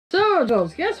So,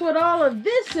 adults, guess what all of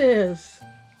this is?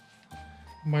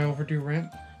 My overdue rent.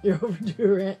 Your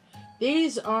overdue rent.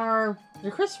 These are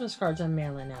the Christmas cards I'm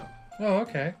mailing out. Oh,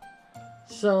 okay.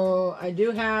 So, I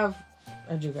do have,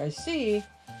 as you guys see,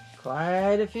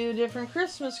 quite a few different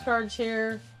Christmas cards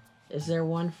here. Is there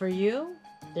one for you?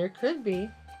 There could be.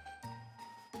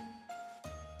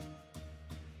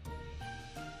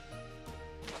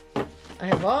 I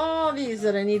have all these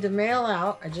that I need to mail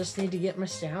out. I just need to get my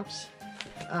stamps.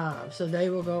 So they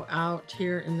will go out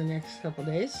here in the next couple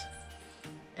days.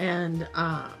 And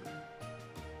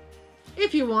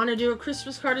if you want to do a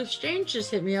Christmas card exchange,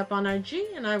 just hit me up on IG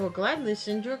and I will gladly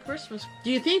send you a Christmas.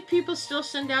 Do you think people still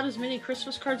send out as many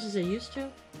Christmas cards as they used to?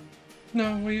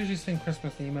 No, we usually send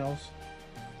Christmas emails.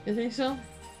 You think so?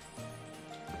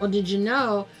 Well, did you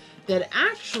know that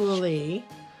actually,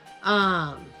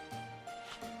 to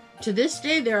this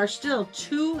day, there are still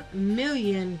 2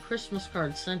 million Christmas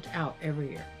cards sent out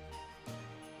every year.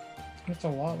 That's a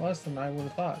lot less than I would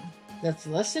have thought. That's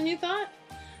less than you thought?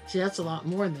 See, that's a lot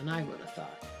more than I would have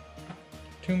thought.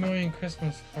 2 million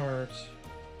Christmas cards,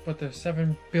 but there's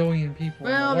 7 billion people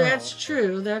in the world. That's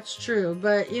true. That's true.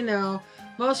 But, you know,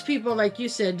 most people, like you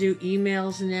said, do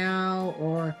emails now,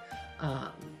 or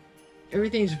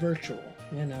everything's virtual,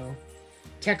 you know.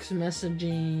 Text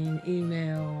messaging,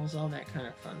 emails, all that kind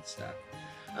of fun stuff.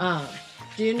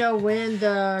 Do you know when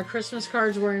the Christmas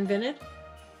cards were invented?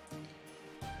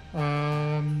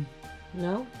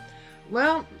 No?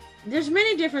 Well, there's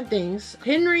many different things.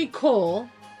 Henry Cole,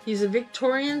 he's a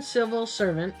Victorian civil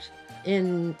servant.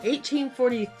 In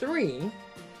 1843,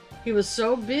 he was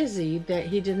so busy that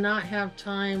he did not have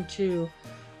time to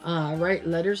write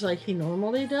letters like he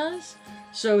normally does.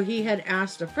 So he had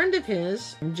asked a friend of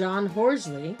his, John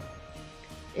Horsley,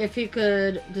 if he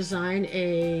could design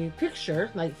a picture,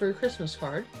 like for a Christmas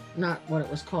card. Not what it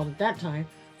was called at that time,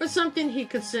 but something he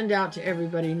could send out to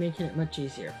everybody, making it much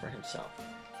easier for himself.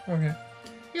 Okay.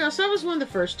 You know, so that was one of the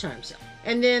first times.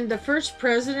 And then the first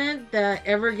president that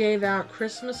ever gave out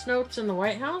Christmas notes in the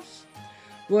White House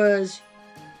was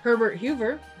Herbert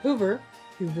Hoover. Hoover.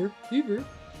 Did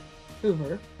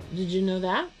you know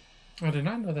that? I did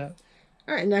not know that.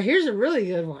 All right, now here's a really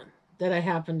good one that I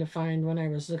happened to find when I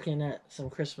was looking at some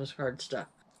Christmas card stuff.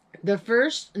 The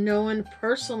first known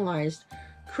personalized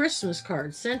Christmas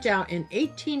card sent out in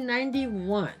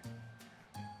 1891,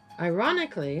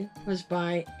 ironically, was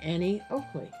by Annie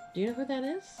Oakley. Do you know who that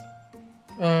is?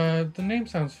 The name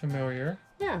sounds familiar.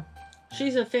 Yeah,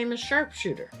 she's a famous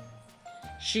sharpshooter.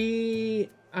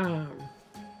 She,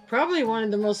 probably one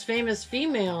of the most famous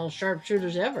female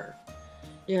sharpshooters ever.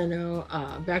 You know,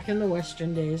 back in the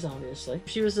Western days, obviously.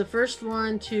 She was the first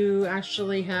one to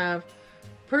actually have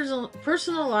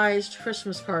personalized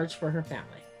Christmas cards for her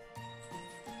family.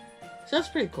 So that's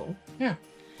pretty cool. Yeah.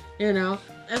 You know,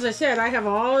 as I said, I have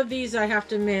all of these I have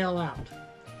to mail out.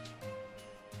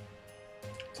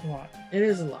 It's a lot. It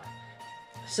is a lot.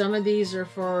 Some of these are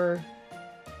for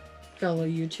fellow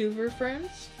YouTuber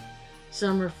friends.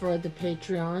 Some are for the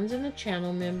Patreons and the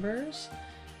channel members.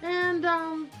 And,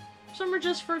 some are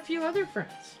just for a few other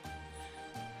friends.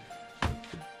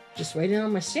 Just waiting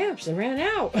on my stamps. They ran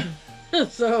out.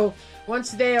 So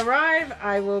once they arrive,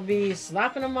 I will be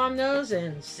slapping them on those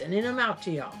and sending them out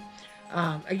to y'all.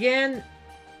 Again,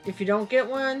 if you don't get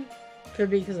one, could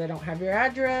be because I don't have your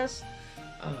address.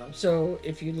 So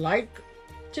if you'd like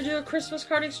to do a Christmas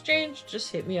card exchange,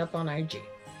 just hit me up on IG.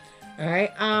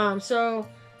 Alright, so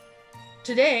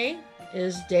today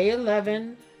is day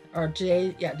 11. Or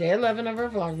day 11 of our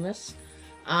Vlogmas.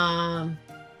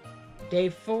 Day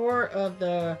 4 of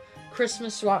the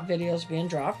Christmas swap videos being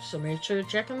dropped. So make sure you're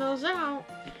checking those out.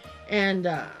 And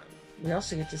we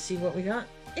also get to see what we got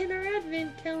in our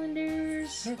advent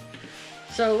calendars.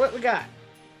 So what we got?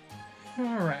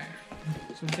 Alright.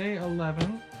 So day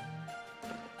 11.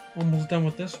 Almost done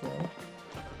with this row.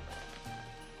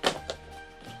 Got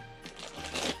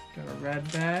a red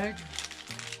bag.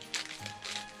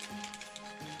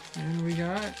 And we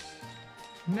got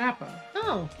Napa.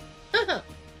 Oh,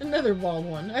 another bald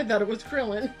one. I thought it was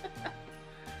Krillin.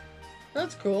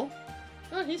 That's cool.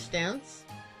 Oh, he stands.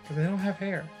 Because they don't have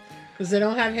hair. Because they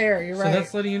don't have hair, you're right. So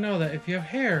that's letting you know that if you have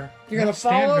hair, you're going to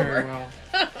fall over. Very well.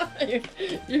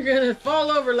 You're going to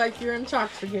fall over like you're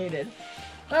intoxicated.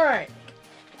 Alright.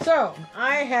 So,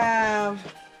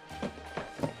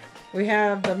 we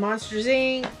have the Monsters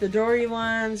Inc., the Dory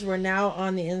ones. We're now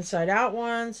on the Inside Out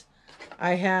ones.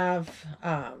 I have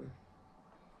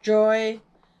joy,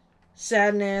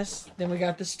 sadness, then we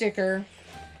got the sticker.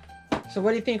 So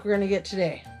what do you think we're going to get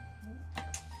today?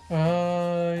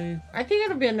 I think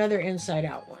it'll be another Inside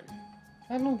Out one.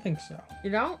 I don't think so. You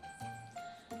don't?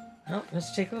 Oh,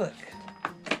 let's take a look.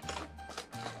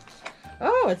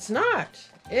 Oh, it's not.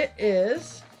 It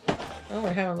is. Oh,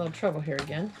 we're having a little trouble here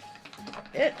again.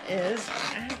 It is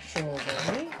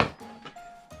actually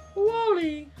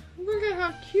Wally. Look at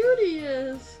how cute he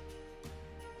is.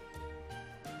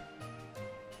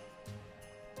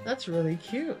 That's really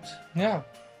cute. Yeah.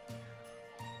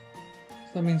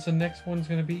 So that means the next one's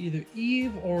going to be either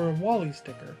Eve or a Wally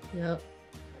sticker. Yep.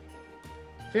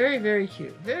 Very, very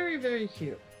cute. Very, very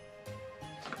cute.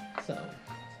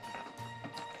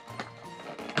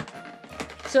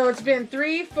 So it's been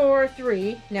 3, 4,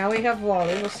 3. Now we have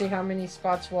Wally. We'll see how many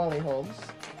spots Wally holds.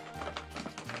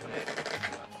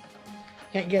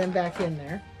 Can't get him back in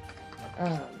there.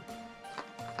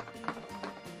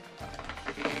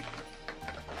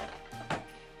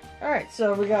 Alright,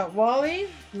 so we got Wally,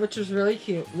 which was really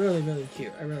cute. Really, really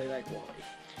cute. I really like Wally.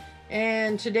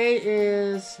 And today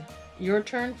is your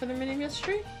turn for the mini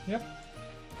mystery? Yep.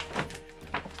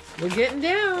 We're getting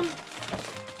down.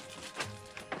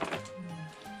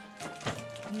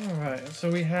 Alright,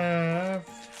 so we have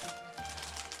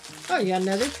Oh, you got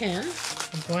another pen.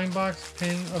 a blind box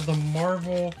pin of the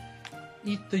Marvel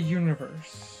Eat the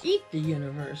Universe. Eat the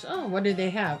Universe. Oh, what do they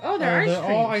have? Oh, they're ice cream.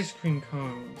 They're all ice cream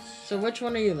cones. So which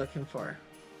one are you looking for?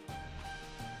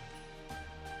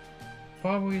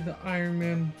 Probably the Iron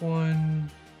Man one.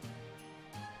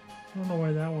 I don't know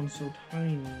why that one's so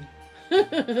tiny. I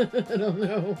don't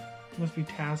know. Must be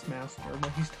Taskmaster,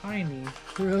 but he's tiny.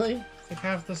 Really? It's like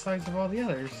half the size of all the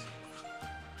others.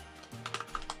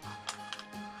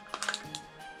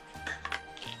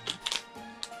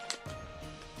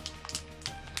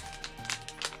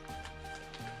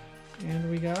 And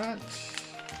we got...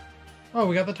 Oh,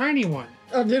 we got the tiny one.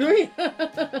 Oh, did we?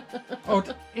 Oh,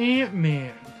 it's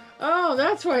Ant-Man. Oh,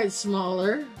 that's why it's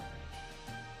smaller.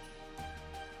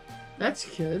 That's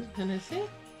good. Can I see it?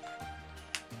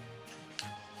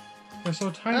 They're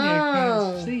so tiny I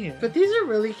can't see it. But these are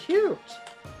really cute.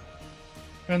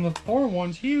 And the Thor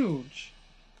one's huge.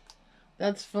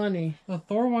 That's funny. The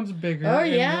Thor one's bigger. Oh,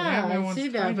 and yeah. the Ant-Man I one's see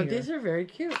that. tinier. But these are very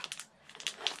cute.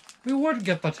 We would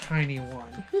get the tiny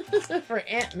one. For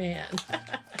Ant-Man.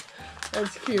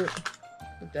 That's cute.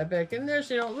 Put that back in there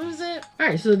so you don't lose it.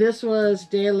 Alright, so this was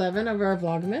day 11 of our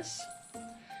Vlogmas.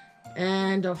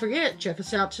 And don't forget, check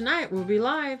us out tonight. We'll be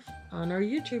live on our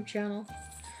YouTube channel.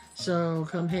 So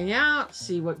come hang out,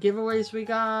 see what giveaways we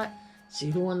got,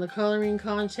 see who won the coloring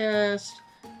contest,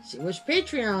 see which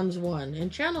Patreons won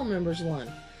and channel members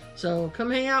won. So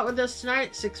come hang out with us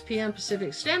tonight, 6 p.m.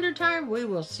 Pacific Standard Time. We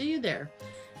will see you there.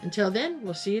 Until then,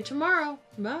 we'll see you tomorrow.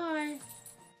 Bye.